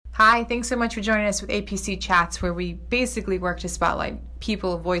Hi, thanks so much for joining us with APC Chats, where we basically work to spotlight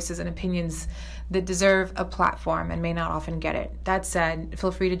people, voices, and opinions that deserve a platform and may not often get it. That said,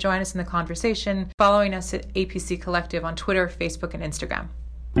 feel free to join us in the conversation, following us at APC Collective on Twitter, Facebook, and Instagram.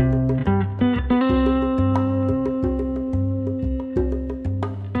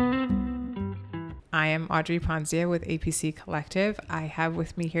 I am Audrey Ponzia with APC Collective. I have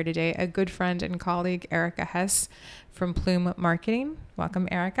with me here today a good friend and colleague, Erica Hess from Plume Marketing. Welcome,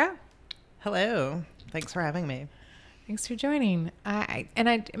 Erica. Hello. Thanks for having me. Thanks for joining. I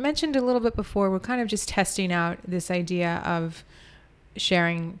mentioned a little bit before, we're kind of just testing out this idea of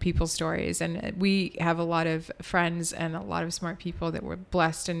sharing people's stories. And we have a lot of friends and a lot of smart people that we're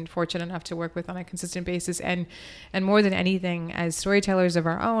blessed and fortunate enough to work with on a consistent basis. And more than anything, as storytellers of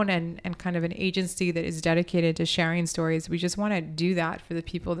our own and kind of an agency that is dedicated to sharing stories, we just want to do that for the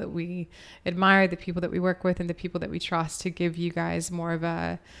people that we admire, the people that we work with, and the people that we trust, to give you guys more of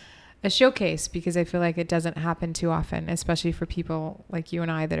a showcase, because I feel like it doesn't happen too often, especially for people like you and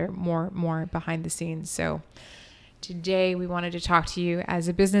I that are more behind the scenes. So today we wanted to talk to you as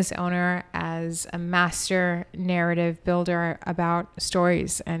a business owner, as a master narrative builder, about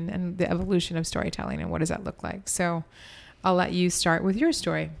stories and the evolution of storytelling and what does that look like. So I'll let you start with your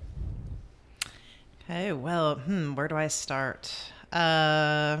story. Okay, well, where do I start?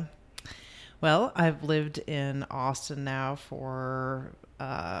 Well, I've lived in Austin now for,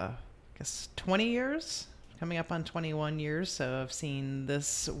 I guess 20 years. Coming up on 21 years, so I've seen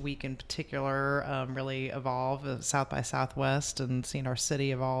this week in particular really evolve, South by Southwest, and seen our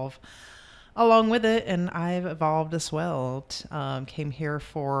city evolve along with it, and I've evolved as well. Came here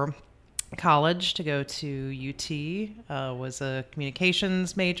for college to go to UT, was a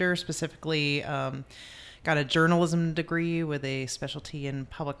communications major, specifically got a journalism degree with a specialty in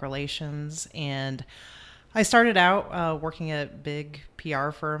public relations, and I started out working at big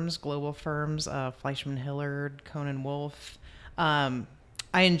PR firms, global firms, Fleishman Hillard, Conan Wolf. I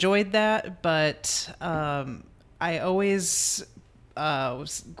enjoyed that, but I always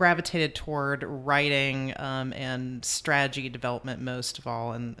was gravitated toward writing and strategy development most of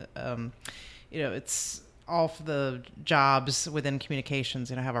all. And, it's all for the jobs within communications,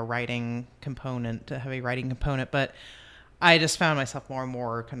 have a writing component, a heavy writing component. But I just found myself more and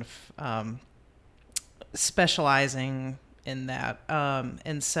more kind of specializing in that.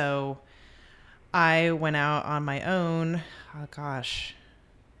 And so I went out on my own,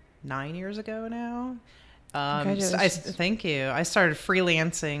 9 years ago now. Thank you. I started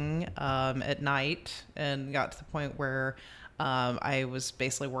freelancing at night and got to the point where I was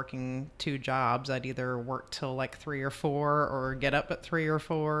basically working two jobs. I'd either work till like 3 or 4 or get up at 3 or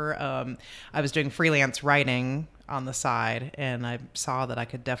 4. I was doing freelance writing on the side, and I saw that I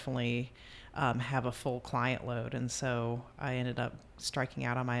could definitely have a full client load. And so I ended up striking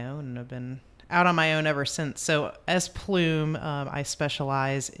out on my own, and have been out on my own ever since. So as Plume, I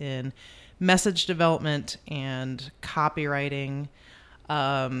specialize in message development and copywriting,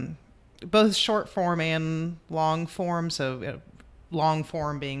 both short form and long form. So long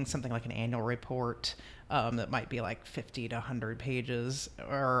form being something like an annual report that might be like 50 to 100 pages,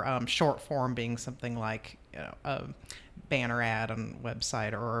 or short form being something like a banner ad on a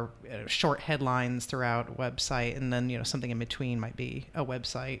website, or short headlines throughout a website, and then something in between might be a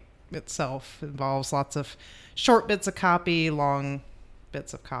website itself. It involves lots of short bits of copy, long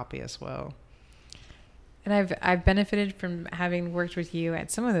bits of copy as well. And I've benefited from having worked with you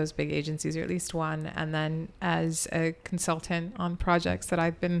at some of those big agencies, or at least one, and then as a consultant on projects that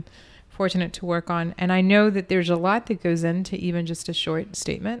I've been fortunate to work on. And I know that there's a lot that goes into even just a short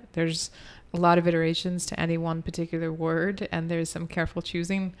statement. There's a lot of iterations to any one particular word, and there's some careful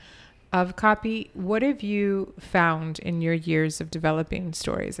choosing of copy. What have you found in your years of developing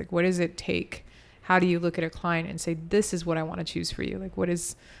stories? Like, what does it take? How do you look at a client and say, this is what I want to choose for you? Like, what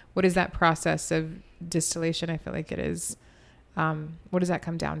is that process of distillation? I feel like it is. What does that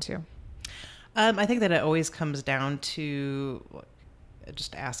come down to? I think that it always comes down to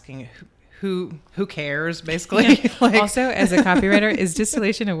just asking who cares, basically. Yeah. Also, as a copywriter, is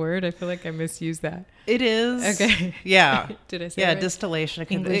distillation a word? I feel like I misused that. It is. Okay. Yeah. Did I say Yeah, right? Distillation.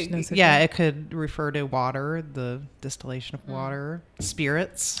 It could refer to water, the distillation of water.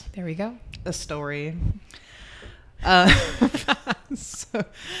 Spirits. There we go. A story. I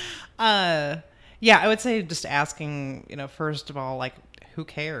would say just asking, first of all, like, who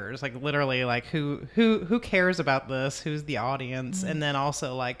cares? Like, literally, like, who cares about this? Who's the audience? Mm-hmm. And then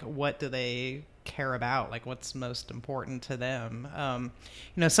also, like, what do they care about? Like, what's most important to them?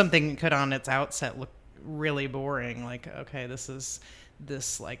 Something could on its outset look really boring. Like, okay,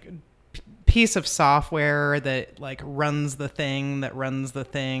 this like piece of software that like runs the thing that runs the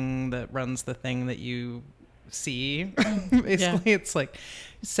thing that runs the thing that you see. Basically, it's like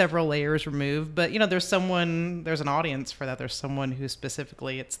several layers removed. But, you know, there's an audience for that. There's someone who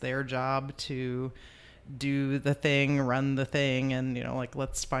specifically it's their job to do the thing, run the thing, and, you know, like,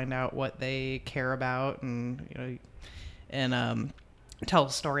 let's find out what they care about and, you know, and tell a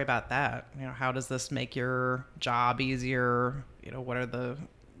story about that. You know, how does this make your job easier? You know, what are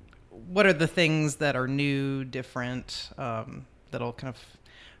the things that are new, different, that'll kind of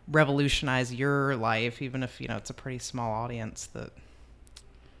revolutionize your life, even if, you know, it's a pretty small audience.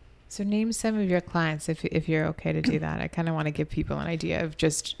 So name some of your clients if you're okay to do that. I kind of want to give people an idea of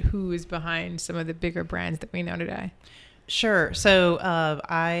just who is behind some of the bigger brands that we know today. Sure. So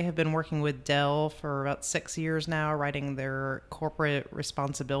I have been working with Dell for about 6 years now, writing their corporate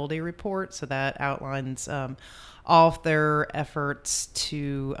responsibility report. So that outlines all of their efforts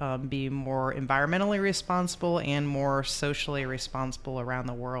to be more environmentally responsible and more socially responsible around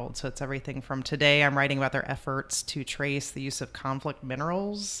the world. So it's everything from today, I'm writing about their efforts to trace the use of conflict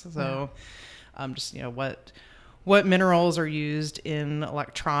minerals. So just, you know, what minerals are used in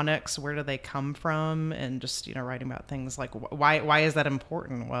electronics, where do they come from, and just, you know, writing about things like why is that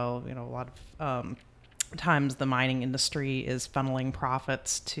important? Well, you know, a lot of times the mining industry is funneling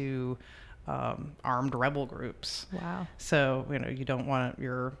profits to armed rebel groups. Wow. So, you know, you don't want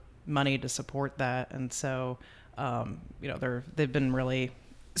your money to support that. And so, you know, they've been really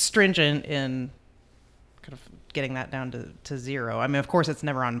stringent in kind of getting that down to zero. I mean, of course, it's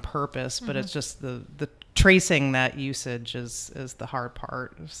never on purpose, but it's just the tracing that usage is the hard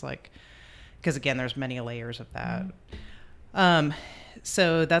part. It's like, because again, there's many layers of that.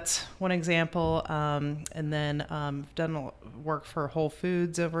 So that's one example. And then I've done work for Whole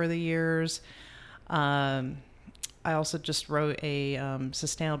Foods over the years. I also just wrote a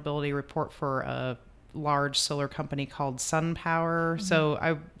sustainability report for a large solar company called SunPower. So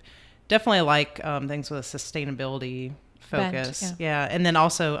I definitely like things with a sustainability focus. Bent, yeah. And then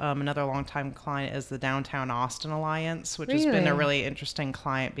also another longtime client is the Downtown Austin Alliance, which has been a really interesting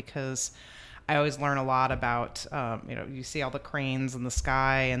client because I always learn a lot about, you know, you see all the cranes in the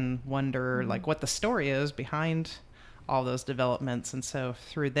sky and wonder like what the story is behind all those developments. And so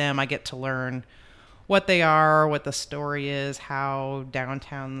through them, I get to learn what they are, what the story is, how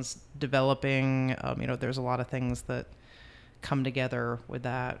downtown's developing. You know, there's a lot of things that come together with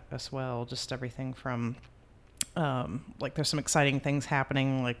that as well. Just everything from, like there's some exciting things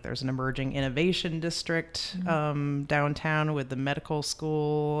happening. Like there's an emerging innovation district downtown with the medical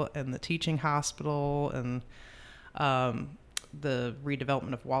school and the teaching hospital and the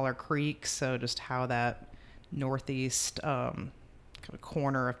redevelopment of Waller Creek. So just how that northeast kind of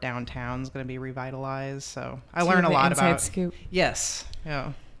corner of downtown is going to be revitalized. So I learn a lot about scoop. Yes.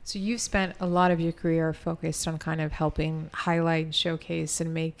 Yeah. So you've spent a lot of your career focused on kind of helping highlight, showcase,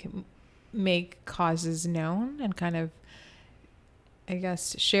 and make causes known and kind of, I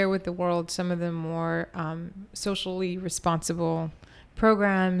guess, share with the world some of the more socially responsible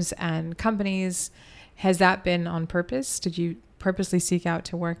programs and companies. Has that been on purpose? Did you purposely seek out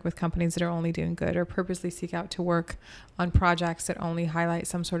to work with companies that are only doing good, or purposely seek out to work on projects that only highlight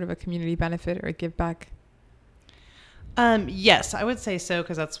some sort of a community benefit or a give back? Yes, I would say so,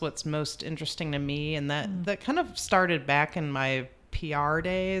 because that's what's most interesting to me. And that kind of started back in my PR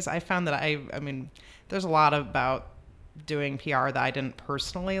days. I found that I mean, there's a lot about doing PR that I didn't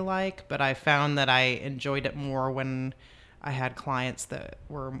personally like, but I found that I enjoyed it more when I had clients that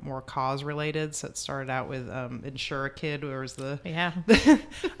were more cause related. So it started out with Insure a Kid, where was when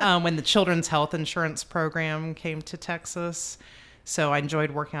the Children's Health Insurance Program came to Texas. So I enjoyed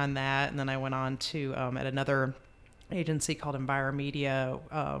working on that. And then I went on to at another agency called Enviromedia.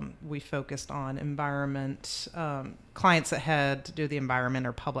 We focused on environment, clients that had to do the environment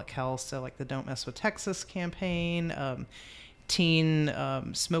or public health. So like the Don't Mess with Texas campaign, teen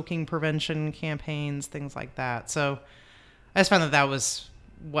smoking prevention campaigns, things like that. So I just found that was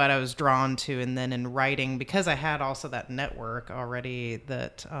what I was drawn to. And then in writing, because I had also that network already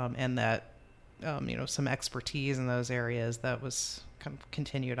that, and that, you know, some expertise in those areas, that was kind of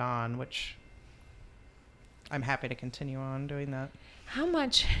continued on, which I'm happy to continue on doing that. How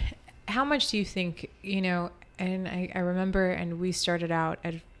much do you think, you know, and I remember, and we started out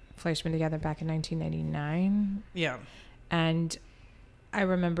at Fleischmann together back in 1999. Yeah. And I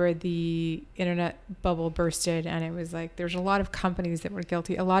remember the internet bubble bursted, and it was like there's a lot of companies that were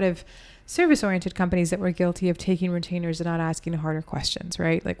guilty, a lot of service-oriented companies that were guilty of taking retainers and not asking harder questions,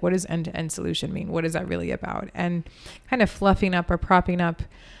 right? Like, what does end-to-end solution mean? What is that really about? And kind of fluffing up or propping up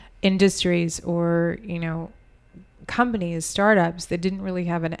industries, or, you know, companies, startups that didn't really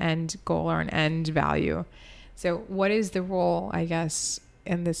have an end goal or an end value. So what is the role, I guess,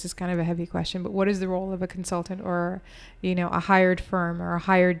 and this is kind of a heavy question, but what is the role of a consultant or, a hired firm or a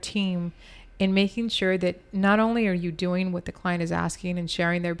hired team in making sure that not only are you doing what the client is asking and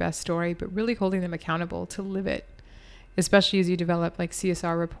sharing their best story, but really holding them accountable to live it, especially as you develop like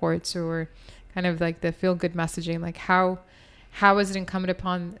CSR reports or kind of like the feel good messaging, like how is it incumbent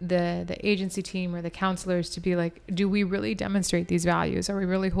upon the agency team or the counselors to be like, do we really demonstrate these values? Are we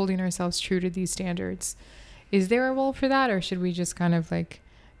really holding ourselves true to these standards? Is there a role for that, or should we just kind of like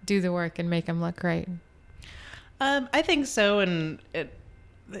do the work and make them look great? I think so, and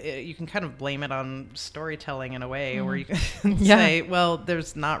you can kind of blame it on storytelling in a way, where you can say, well,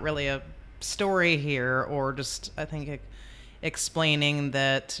 there's not really a story here, or just, I think, explaining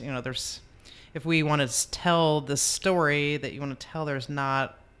that, if we want to tell the story that you want to tell, there's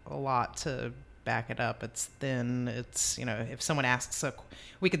not a lot to back it up. It's thin. It's, if someone asks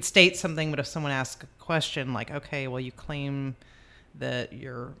we could state something, but if someone asks a question like, okay, well, you claim that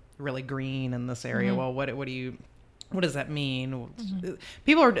you're really green in this area. Well, what does that mean?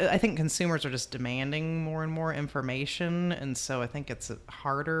 People I think consumers are just demanding more and more information. And so I think it's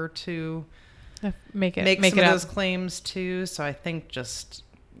harder to make some of those claims too. So I think just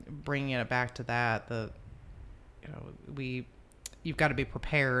bringing it back to that, you've got to be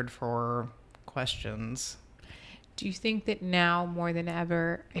prepared for questions. Do you think that now more than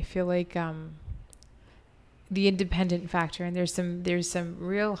ever, I feel like the independent factor, and there's some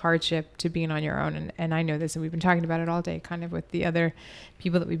real hardship to being on your own, and I know this, and we've been talking about it all day, kind of with the other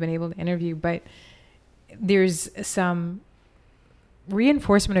people that we've been able to interview, but there's some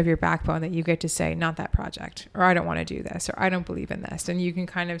reinforcement of your backbone that you get to say, not that project, or I don't want to do this, or I don't believe in this, and you can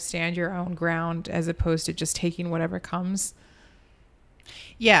kind of stand your own ground as opposed to just taking whatever comes.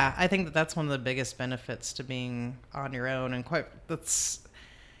 Yeah, I think that's one of the biggest benefits to being on your own, and that's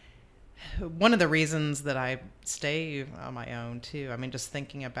one of the reasons that I stay on my own too. I mean, just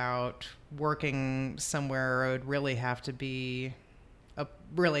thinking about working somewhere, it would really have to be a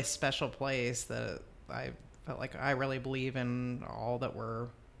really special place that I felt like I really believe in all that we're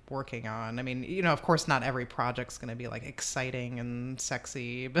working on. I mean, of course, not every project's going to be like exciting and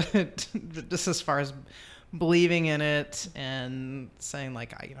sexy, but just as far as believing in it and saying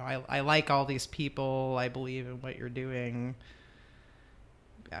like, I like all these people, I believe in what you're doing.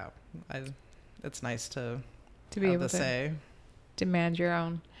 Yeah, it's nice to be able to demand your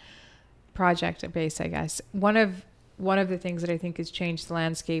own project base, I guess. One of the things that I think has changed the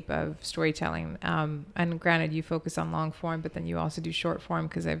landscape of storytelling, and granted, you focus on long form, but then you also do short form,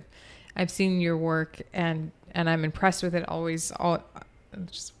 because I've seen your work and I'm impressed with it always.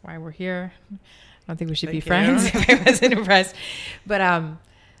 Just why we're here. I don't think we should be friends if I wasn't impressed. But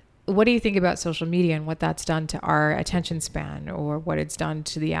what do you think about social media and what that's done to our attention span, or what it's done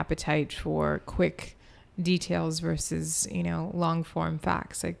to the appetite for quick details versus, long form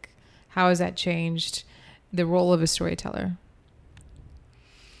facts? Like, how has that changed the role of a storyteller?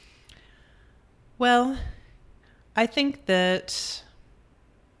 Well, I think that,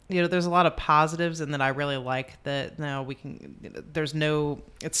 there's a lot of positives, and that I really like that now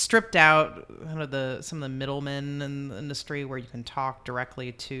it's stripped out some of the middlemen in the industry, where you can talk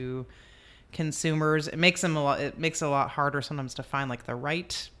directly to consumers. It makes it a lot harder sometimes to find like the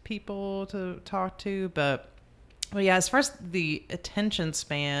right people to talk to. But yeah, as far as the attention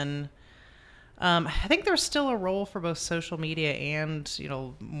span, I think there's still a role for both social media and,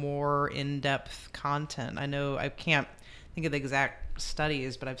 more in-depth content. I know I can't think of the exact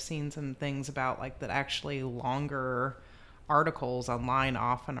studies, but I've seen some things about like that actually longer articles online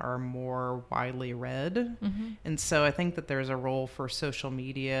often are more widely read. Mm-hmm. And so I think that there's a role for social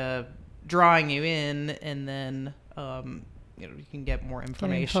media drawing you in, and then, you can get more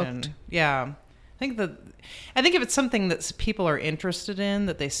information. Yeah. I think if it's something that people are interested in,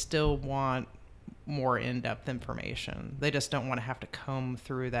 that they still want more in-depth information. They just don't want to have to comb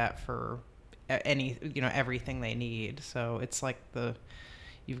through that for everything they need. So it's like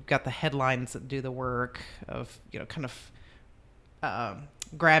you've got the headlines that do the work of, kind of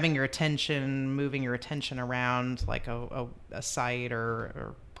grabbing your attention, moving your attention around like a site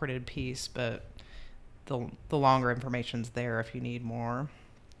or printed piece, but the longer information's there if you need more.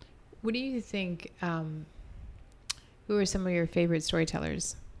 What do you think, who are some of your favorite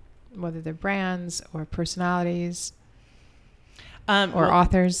storytellers, whether they're brands or personalities or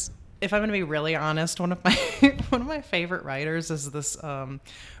authors? If I'm going to be really honest, one of my favorite writers is this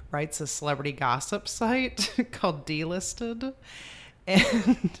writes a celebrity gossip site called Delisted,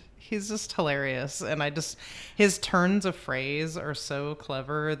 and he's just hilarious. And his turns of phrase are so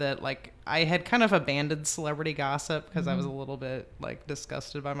clever that like I had kind of abandoned celebrity gossip because I was a little bit like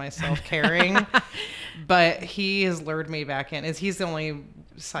disgusted by myself caring. But he has lured me back in. He's the only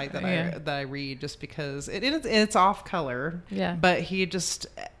site that I read just because it's off color. Yeah. But he just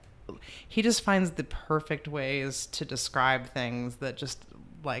finds the perfect ways to describe things that just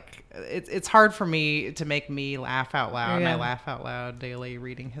like it's hard for me to make me laugh out loud. And I laugh out loud daily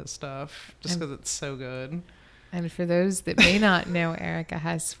reading his stuff just because it's so good. And for those that may not know Erica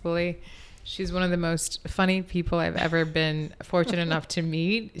Hess fully, she's one of the most funny people I've ever been fortunate enough to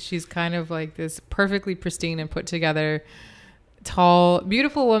meet. She's kind of like this perfectly pristine and put together, tall,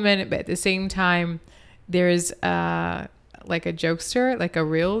 beautiful woman, but at the same time, there's like a jokester, like a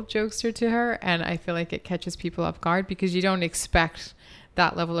real jokester to her. And I feel like it catches people off guard because you don't expect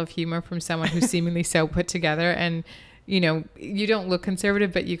that level of humor from someone who's seemingly so put together. And, you know, you don't look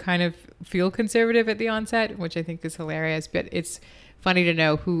conservative, but you kind of feel conservative at the onset, which I think is hilarious. But it's funny to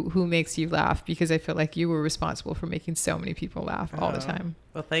know who makes you laugh, because I feel like you were responsible for making so many people laugh all the time.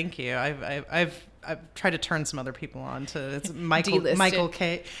 Well, thank you. I've tried to turn some other people on to it's Michael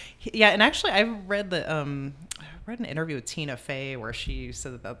K. Yeah, and actually I read an interview with Tina Fey where she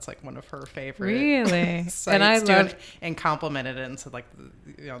said that that's like one of her favorite. Really? sites And I love and complimented it and said like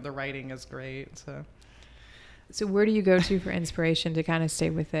the writing is great. So where do you go to for inspiration to kind of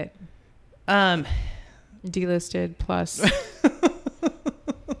stay with it? Delisted plus.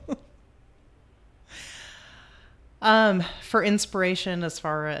 For inspiration, as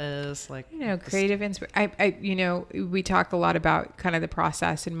far as like creative inspiration. We talk a lot about kind of the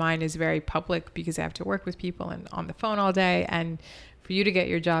process, and mine is very public because I have to work with people and on the phone all day. And for you to get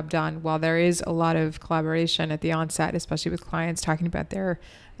your job done, while there is a lot of collaboration at the onset, especially with clients talking about their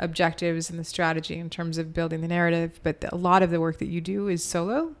objectives and the strategy in terms of building the narrative, but a lot of the work that you do is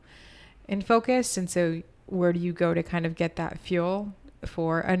solo in focus. And so where do you go to kind of get that fuel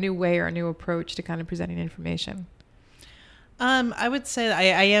for a new way or a new approach to kind of presenting information? I would say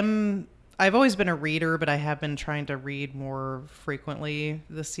I've always been a reader, but I have been trying to read more frequently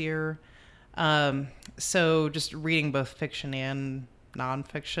this year. So just reading both fiction and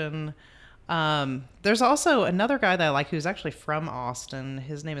nonfiction. There's also another guy that I like who's actually from Austin.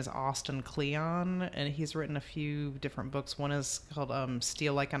 His name is Austin Kleon, and he's written a few different books. One is called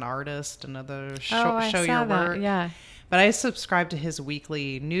Steal Like an Artist, another Show Your Work. Yeah. But I subscribe to his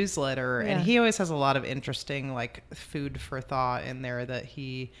weekly newsletter, and he always has a lot of interesting, like, food for thought in there. That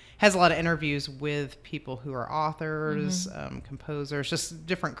he has a lot of interviews with people who are authors, composers, just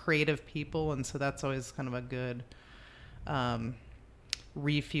different creative people, and so that's always kind of a good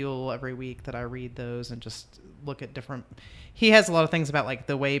refuel every week that I read those and just look at different. He has a lot of things about like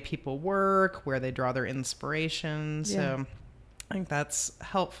the way people work, where they draw their inspiration. So I think that's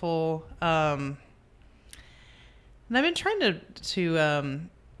helpful. And I've been trying to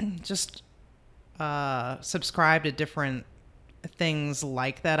just subscribe to different things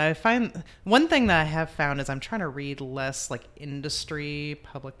like that. I find one thing that I have found is I'm trying to read less like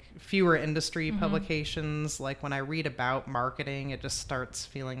fewer industry publications. Like when I read about marketing, it just starts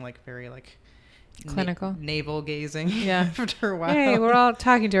feeling like very like clinical, navel gazing. After a while. Hey, we're all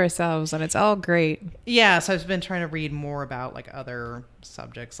talking to ourselves, and it's all great. Yeah, so I've been trying to read more about like other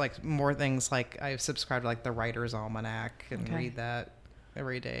subjects, like more things. Like I've subscribed to like the Writer's Almanac and read that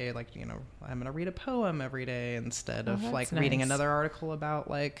every day. Like I'm gonna read a poem every day instead of like reading another article about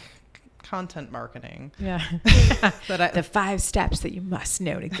like content marketing. Yeah, the 5 steps that you must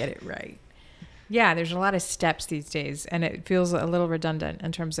know to get it right. Yeah, there's a lot of steps these days, and it feels a little redundant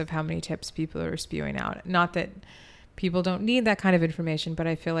in terms of how many tips people are spewing out. Not that people don't need that kind of information, but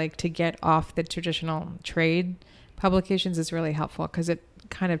I feel like to get off the traditional trade publications is really helpful because it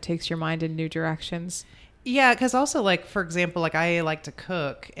kind of takes your mind in new directions. Yeah, because also, like, for example, like I like to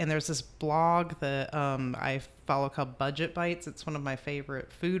cook, and there's this blog that I follow called Budget Bites. It's one of my favorite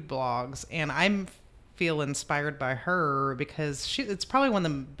food blogs, and I feel inspired by her because it's probably one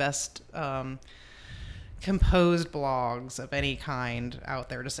of the best composed blogs of any kind out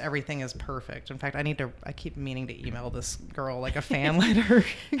there. Just everything is perfect. In fact, I keep meaning to email this girl like a fan letter.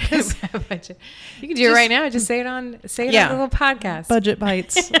 You can do it right now. Just say it on the little podcast. Budget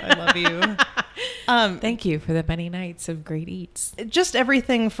Bites. I love you. Thank you for the many nights of great eats. Just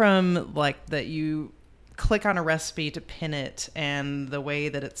everything from like that you click on a recipe to pin it, and the way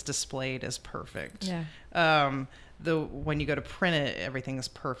that it's displayed is perfect. Yeah. When you go to print it, everything is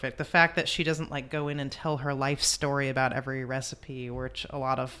perfect. The fact that she doesn't like go in and tell her life story about every recipe, which a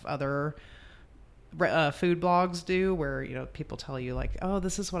lot of other food blogs do, where, you know, people tell you like, oh,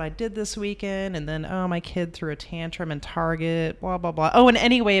 this is what I did this weekend, and then, oh, my kid threw a tantrum in Target, blah blah blah. Oh, and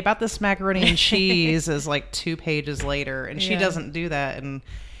anyway, about this macaroni and cheese is like 2 pages later, and she doesn't do that. And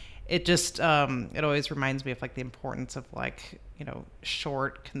it just it always reminds me of like the importance of like, you know,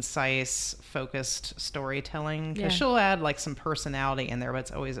 short, concise, focused storytelling, because she'll add like some personality in there, but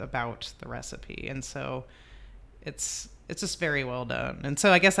it's always about the recipe. And so it's just very well done. And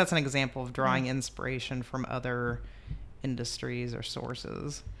so I guess that's an example of drawing inspiration from other industries or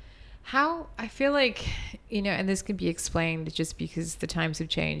sources. How, I feel like, you know, and this can be explained just because the times have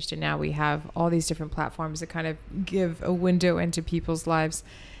changed and now we have all these different platforms that kind of give a window into people's lives.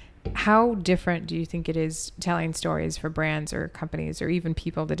 How different do you think it is telling stories for brands or companies or even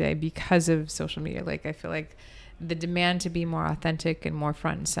people today because of social media? Like, I feel like the demand to be more authentic and more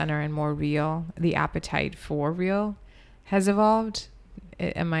front and center and more real, the appetite for real has evolved.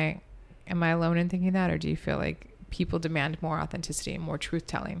 Am I alone in thinking that, or do you feel like people demand more authenticity and more truth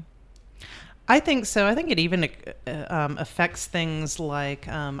telling? I think so. I think it even affects things like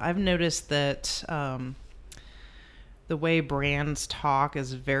I've noticed that the way brands talk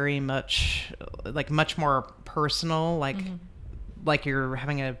is very much like much more personal, like like you're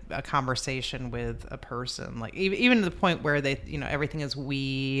having a conversation with a person, like even to the point where they, you know, everything is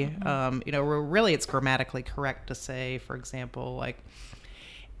we, you know, really it's grammatically correct to say, for example, like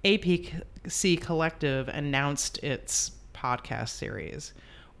APC Collective announced its podcast series.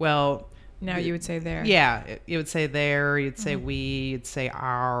 Well, now you would say there. Yeah, you would say there, you'd say we, you'd say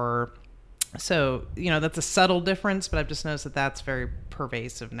our. So, you know, that's a subtle difference, but I've just noticed that that's very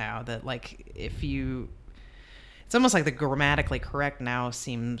pervasive now, that like if you, it's almost like the grammatically correct now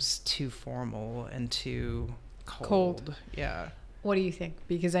seems too formal and too cold. Yeah. What do you think?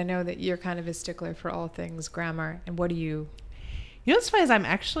 Because I know that you're kind of a stickler for all things grammar. And what do you... You know what's funny is I'm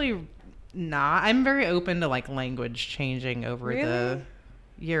actually not. I'm very open to like language changing over the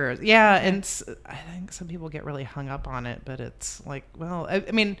years. Yeah. And I think some people get really hung up on it, but it's like, well,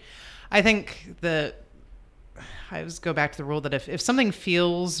 I mean, I think that I just go back to the rule that if something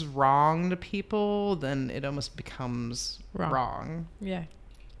feels wrong to people, then it almost becomes wrong. Yeah.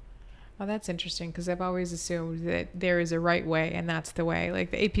 Well, that's interesting because I've always assumed that there is a right way and that's the way,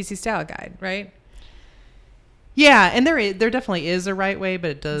 like the APC style guide, right? Yeah, and there definitely is a right way,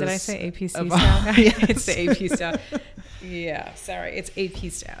 but it does. Did I say APC style guide? Yes. It's the AP style. Yeah, sorry, it's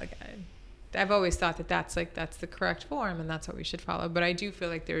AP style guide. I've always thought that that's the correct form and that's what we should follow. But I do feel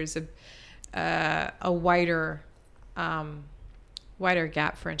like there is a wider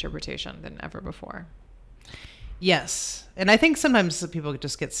gap for interpretation than ever before. Yes, and I think sometimes people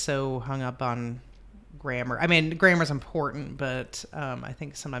just get so hung up on grammar. I mean, grammar is important, but I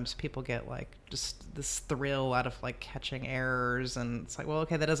think sometimes people get like just this thrill out of like catching errors, and it's like, well,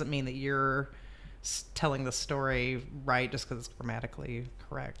 okay, that doesn't mean that you're telling the story right just because it's grammatically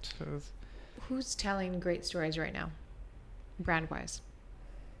correct. Who's telling great stories right now, brand-wise,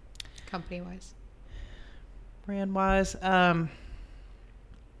 company-wise? Brand-wise, I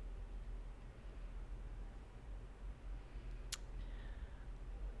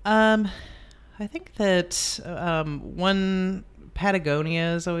think that one, Patagonia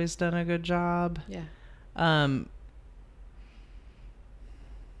has always done a good job. Yeah.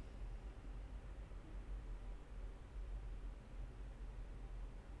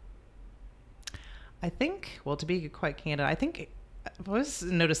 I think, well, to be quite candid, I think I've always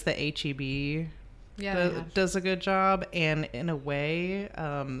noticed that HEB does a good job, and in a way,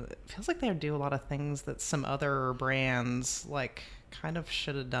 it feels like they do a lot of things that some other brands like kind of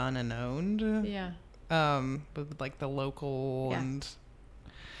should have done and owned. Yeah. With like the local and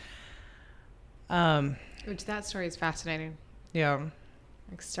which that story is fascinating. Yeah.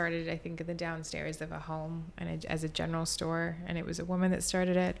 It started, I think, in the downstairs of a home and as a general store, and it was a woman that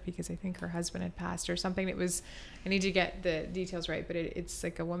started it because I think her husband had passed or something. It was, I need to get the details right, but it's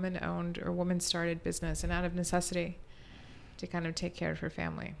like a woman-owned or woman-started business, and out of necessity to kind of take care of her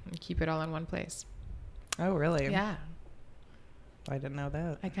family and keep it all in one place. Oh, really? Yeah. I didn't know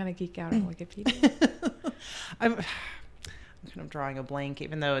that. I kind of geek out on Wikipedia. I'm kind of drawing a blank,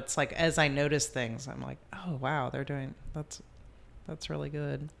 even though it's like, as I notice things, I'm like, oh, wow, they're doing, that's really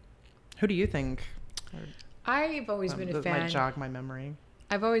good. Who do you think? I've always been a fan. That might jog my memory.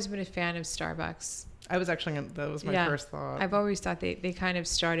 I've always been a fan of Starbucks. I was actually, that was my first thought. I've always thought they kind of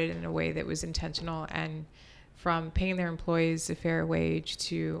started in a way that was intentional, and from paying their employees a fair wage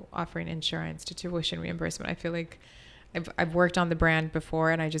to offering insurance to tuition reimbursement. I feel like I've worked on the brand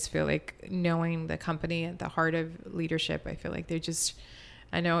before, and I just feel like knowing the company at the heart of leadership, I feel like they're just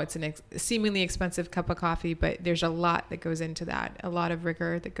I know it's seemingly expensive cup of coffee, but there's a lot that goes into that, a lot of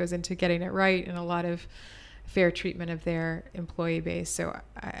rigor that goes into getting it right, and a lot of fair treatment of their employee base. So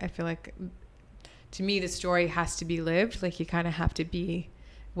I feel like, to me, the story has to be lived. Like, you kind of have to be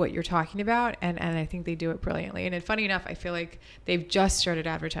what you're talking about. And I think they do it brilliantly. And funny enough, I feel like they've just started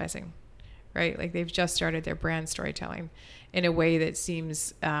advertising, right? Like, they've just started their brand storytelling in a way that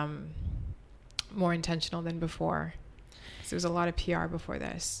seems more intentional than before. So there's a lot of PR before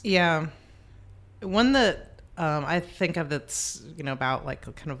this. Yeah. One that I think of that's, about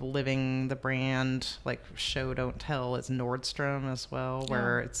like kind of living the brand, like show don't tell, is Nordstrom as well,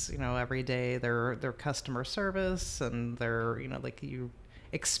 where it's, every day their customer service and their, like you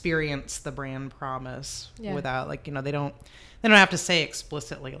experience the brand promise without like, they don't have to say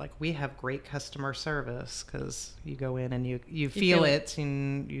explicitly like we have great customer service, because you go in and you feel it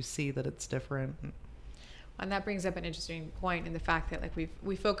and you see that it's different. And that brings up an interesting point in the fact that, like,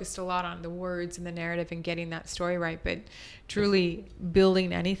 we focused a lot on the words and the narrative and getting that story right, but truly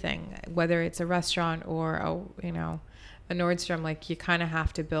building anything, whether it's a restaurant or a Nordstrom, like, you kind of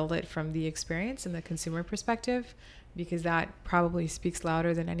have to build it from the experience and the consumer perspective, because that probably speaks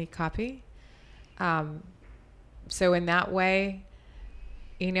louder than any copy. So in that way,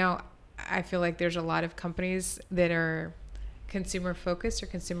 I feel like there's a lot of companies that are consumer focused or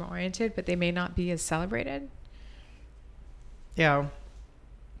consumer oriented, but they may not be as celebrated. Yeah.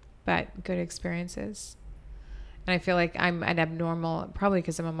 But good experiences. And I feel like I'm an abnormal, probably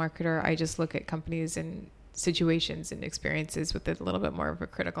because I'm a marketer, I just look at companies and situations and experiences with a little bit more of a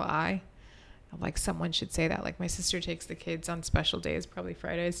critical eye. Like, someone should say that. Like, my sister takes the kids on special days, probably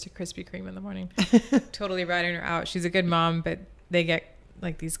Fridays, to Krispy Kreme in the morning. Totally riding her out. She's a good mom, but they get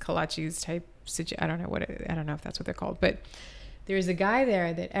like these kolaches type I don't know if that's what they're called, but there's a guy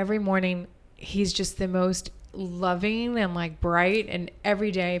there that every morning, he's just the most loving and like bright. And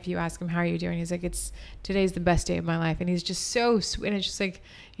every day, if you ask him, how are you doing? He's like, today's the best day of my life. And he's just so sweet. And it's just like,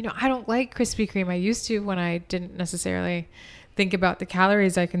 I don't like Krispy Kreme. I used to, when I didn't necessarily think about the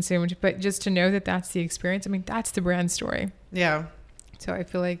calories I consumed, but just to know that that's the experience. I mean, that's the brand story. Yeah. So I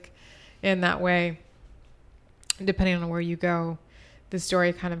feel like in that way, depending on where you go, the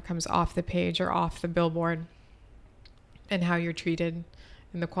story kind of comes off the page or off the billboard, and how you're treated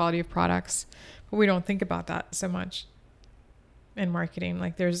and the quality of products. But we don't think about that so much in marketing.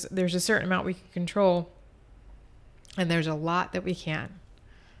 Like, there's a certain amount we can control, and there's a lot that we can't.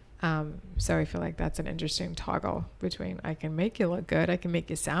 So I feel like that's an interesting toggle between, I can make you look good, I can make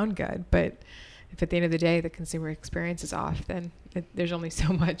you sound good, but if at the end of the day the consumer experience is off, then there's only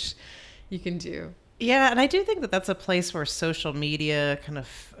so much you can do. Yeah, and I do think that that's a place where social media kind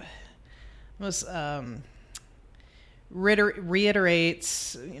of was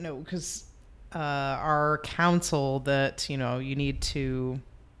reiterates, because our counsel that, you need to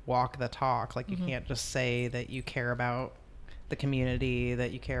walk the talk. Like, you can't just say that you care about the community,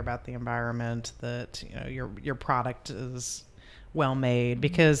 that you care about the environment, that, your product is well made,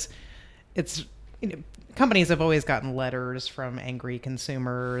 because it's, companies have always gotten letters from angry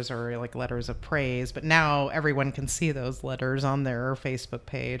consumers or like letters of praise, but now everyone can see those letters on their Facebook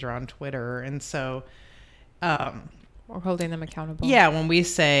page or on Twitter. And so, or holding them accountable. Yeah, when we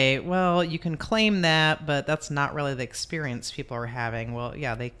say, well, you can claim that, but that's not really the experience people are having. Well,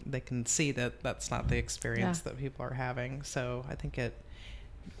 yeah, they can see that that's not the experience that people are having. So I think it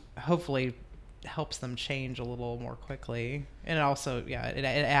hopefully helps them change a little more quickly. And it also, it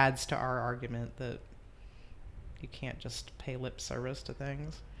adds to our argument that you can't just pay lip service to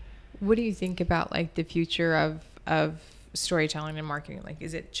things. What do you think about like the future of storytelling and marketing? Like,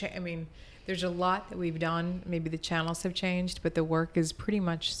 is it, there's a lot that we've done. Maybe the channels have changed, but the work is pretty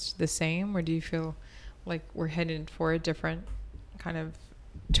much the same. Or do you feel like we're headed for a different kind of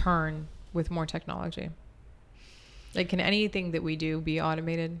turn with more technology? Like, can anything that we do be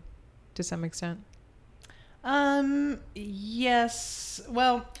automated to some extent? Yes.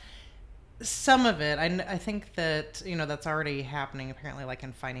 Well, some of it. I think that, that's already happening apparently, like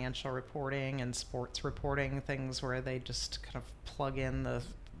in financial reporting and sports reporting, things where they just kind of plug in the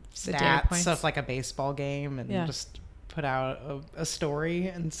stats of like a baseball game and just put out a story.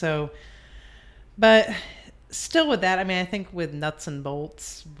 And so, but still with that, I think with nuts and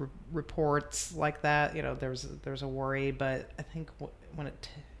bolts reports like that, there's a worry, but I think when it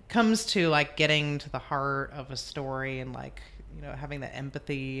comes to like getting to the heart of a story and like, having the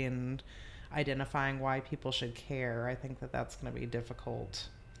empathy and identifying why people should care, I think that that's going to be difficult.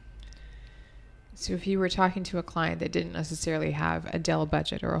 So if you were talking to a client that didn't necessarily have a Dell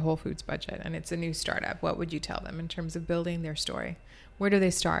budget or a Whole Foods budget, and it's a new startup, what would you tell them in terms of building their story? Where do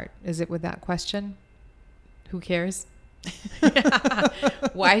they start? Is it with that question? Who cares?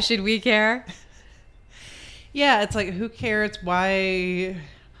 Why should we care? Yeah, it's like, who cares? Why?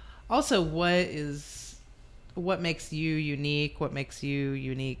 Also, what makes you unique? What makes you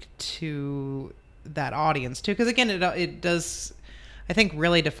unique to that audience too? Because again, it does. I think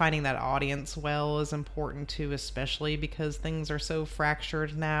really defining that audience well is important too, especially because things are so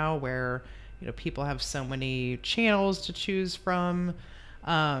fractured now, where people have so many channels to choose from.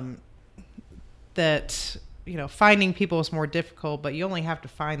 That finding people is more difficult, but you only have to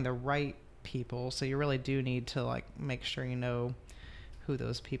find the right people, so you really do need to like make sure you know who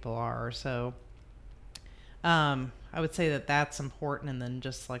those people are. So I would say that that's important, and then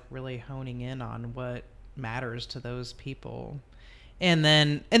just like really honing in on what matters to those people, and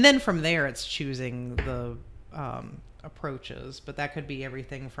then from there it's choosing the approaches. But that could be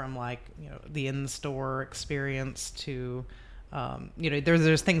everything from like the in-store experience to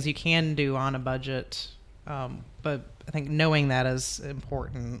there's things you can do on a budget, but I think knowing that is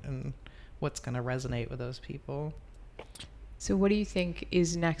important and what's going to resonate with those people. So what do you think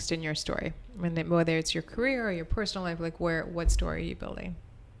is next in your story? Whether it's your career or your personal life, like what story are you building?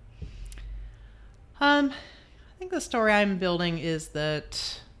 I think the story I'm building is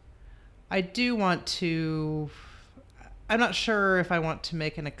that I do want to, I'm not sure if I want to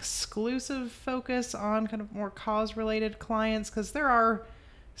make an exclusive focus on kind of more cause-related clients, because there are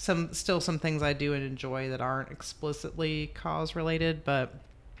still some things I do enjoy that aren't explicitly cause-related, but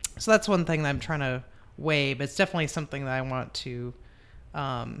so that's one thing that I'm trying to weigh, but it's definitely something that I want to,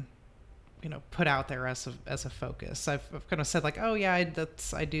 put out there as a focus. I've kind of said like, oh yeah, I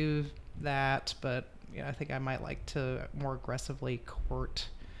do that, but I think I might like to more aggressively court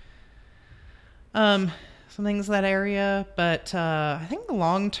some things in that area. But I think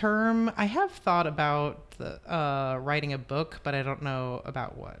long term, I have thought about writing a book, but I don't know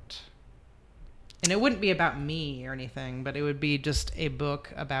about what. And it wouldn't be about me or anything, but it would be just a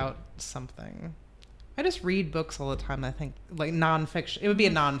book about something. I just read books all the time. I think like nonfiction. It would be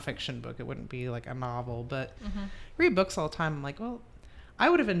a nonfiction book. It wouldn't be like a novel, but read books all the time. I'm like, well, I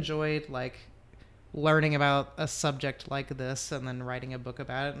would have enjoyed like learning about a subject like this and then writing a book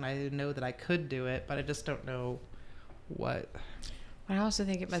about it. And I know that I could do it, but I just don't know what. I also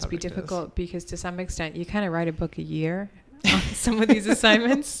think it must be difficult because to some extent you kind of write a book a year on some of these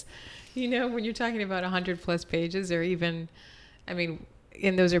assignments. When you're talking about 100+ pages, or even,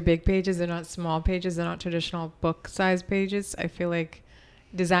 and those are big pages, they're not small pages, they're not traditional book size pages. I feel like,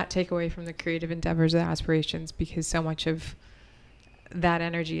 does that take away from the creative endeavors or the aspirations because so much of that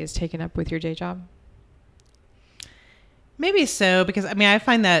energy is taken up with your day job? Maybe so, because I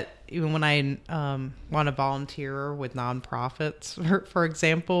find that even when I want to volunteer with nonprofits, for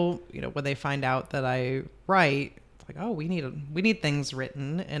example, when they find out that I write, like, oh, we need things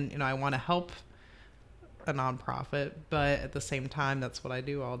written, and I want to help a nonprofit, but at the same time that's what I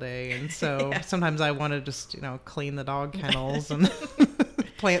do all day, and so sometimes I want to just clean the dog kennels and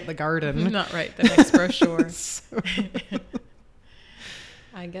plant the garden, not write the next brochure.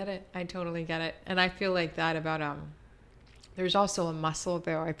 I get it. I totally get it. And I feel like that about there's also a muscle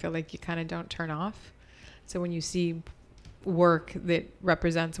though I feel like you kind of don't turn off. So when you see work that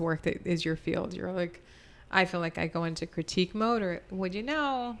represents work that is your field, you're like, I feel like I go into critique mode, or would and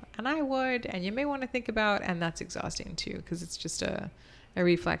I would, and you may want to think about, and that's exhausting too, because it's just a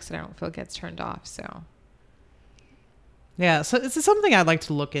reflex that I don't feel gets turned off. So yeah, so it's something I'd like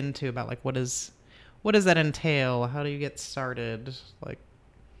to look into about like what does that entail? How do you get started? Like,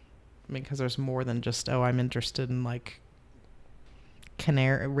 because there's more than just, oh, I'm interested in like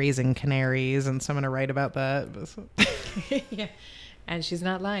raising canaries, and so I'm going to write about that. Yeah. And she's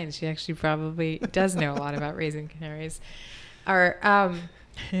not lying. She actually probably does know a lot about raising canaries.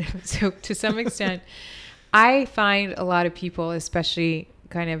 So to some extent, I find a lot of people, especially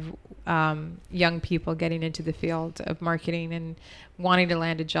kind of young people getting into the field of marketing and wanting to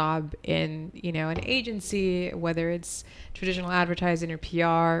land a job in, an agency, whether it's traditional advertising or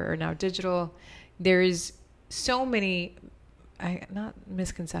PR or now digital, there's so many, not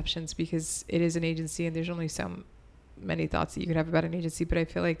misconceptions, because it is an agency and there's only so many thoughts that you could have about an agency, but I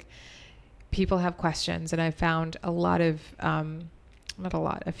feel like people have questions, and I found a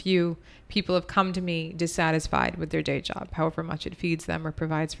few people have come to me dissatisfied with their day job, however much it feeds them or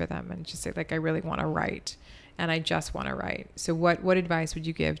provides for them, and just say like, I really want to write, and I just want to write. So what advice would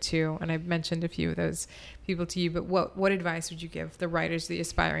you give to, and I've mentioned a few of those people to you, but what advice would you give the writers, the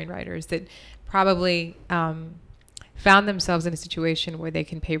aspiring writers that probably found themselves in a situation where they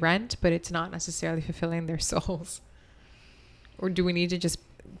can pay rent, but it's not necessarily fulfilling their souls? Or do we need to just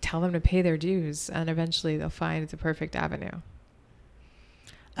tell them to pay their dues and eventually they'll find the perfect avenue?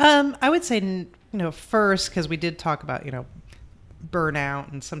 I would say, first, because we did talk about,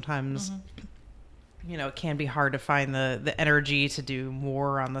 burnout, and sometimes it can be hard to find the energy to do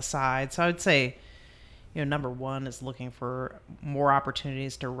more on the side. So I would say, number one is looking for more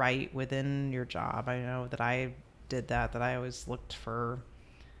opportunities to write within your job. I know that I did that I always looked for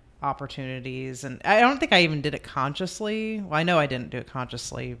opportunities, and I don't think I even did it consciously. Well, I know I didn't do it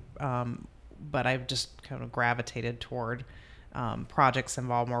consciously, but I've just kind of gravitated toward projects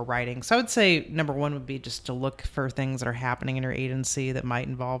involve more writing. So I would say number one would be just to look for things that are happening in your agency that might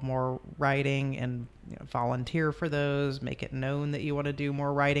involve more writing, and volunteer for those, make it known that you want to do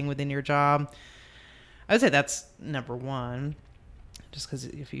more writing within your job. I would say that's number one, just because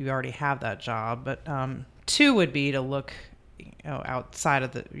if you already have that job. But two would be to look outside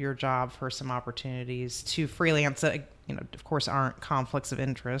of your job for some opportunities to freelance that, of course, aren't conflicts of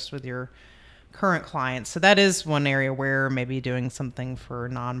interest with your current clients. So that is one area where maybe doing something for a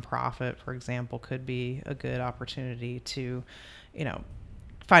nonprofit, for example, could be a good opportunity to,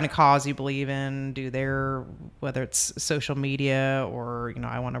 find a cause you believe in, do whether it's social media or,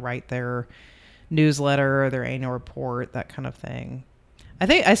 I want to write their newsletter, their annual report, that kind of thing.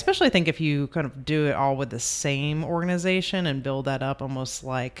 I especially think if you kind of do it all with the same organization and build that up almost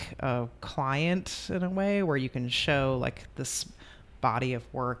like a client in a way, where you can show like this body of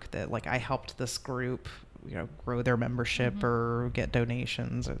work that like I helped this group, grow their membership or get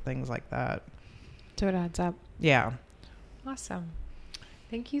donations or things like that. So it adds up. Yeah. Awesome.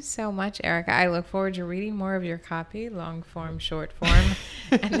 Thank you so much, Erica. I look forward to reading more of your copy, long form, short form,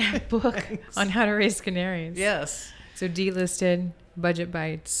 and that book on how to raise canaries. Yes. So Delisted, Budget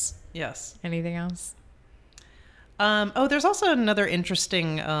Bites. Yes. Anything else? There's also another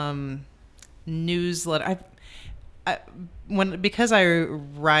interesting newsletter. Because I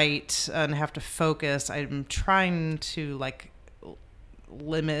write and have to focus, I'm trying to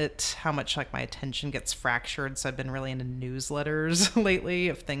limit how much my attention gets fractured. So I've been really into newsletters lately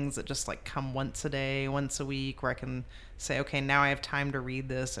of things that just come once a day, once a week, where I can say, okay, now I have time to read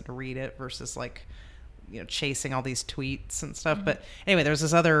this and to read it versus chasing all these tweets and stuff. But anyway, there's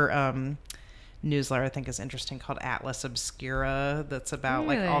this other newsletter I think is interesting called Atlas Obscura that's about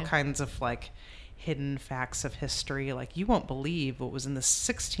all kinds of hidden facts of history. You won't believe what was in the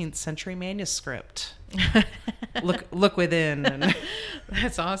 16th century manuscript. look within. And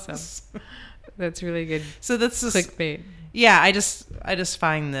that's awesome. That's really good. So that's just clickbait. Yeah, I just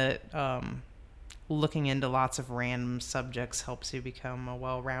find that looking into lots of random subjects helps you become a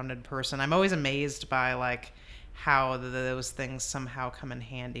well-rounded person. I'm always amazed by how those things somehow come in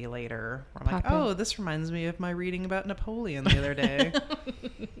handy later. I'm oh, this reminds me of my reading about Napoleon the other day.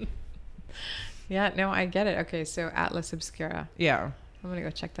 Yeah, no, I get it. Okay, so Atlas Obscura. Yeah. I'm going to go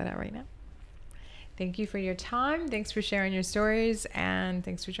check that out right now. Thank you for your time. Thanks for sharing your stories, and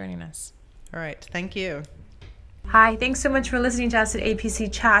thanks for joining us. All right. Thank you. Hi, thanks so much for listening to us at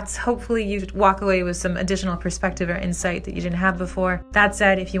APC Chats. Hopefully you walk away with some additional perspective or insight that you didn't have before. That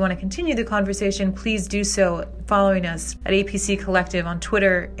said, if you want to continue the conversation, please do so following us at APC Collective on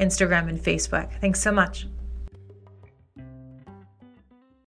Twitter, Instagram, and Facebook. Thanks so much.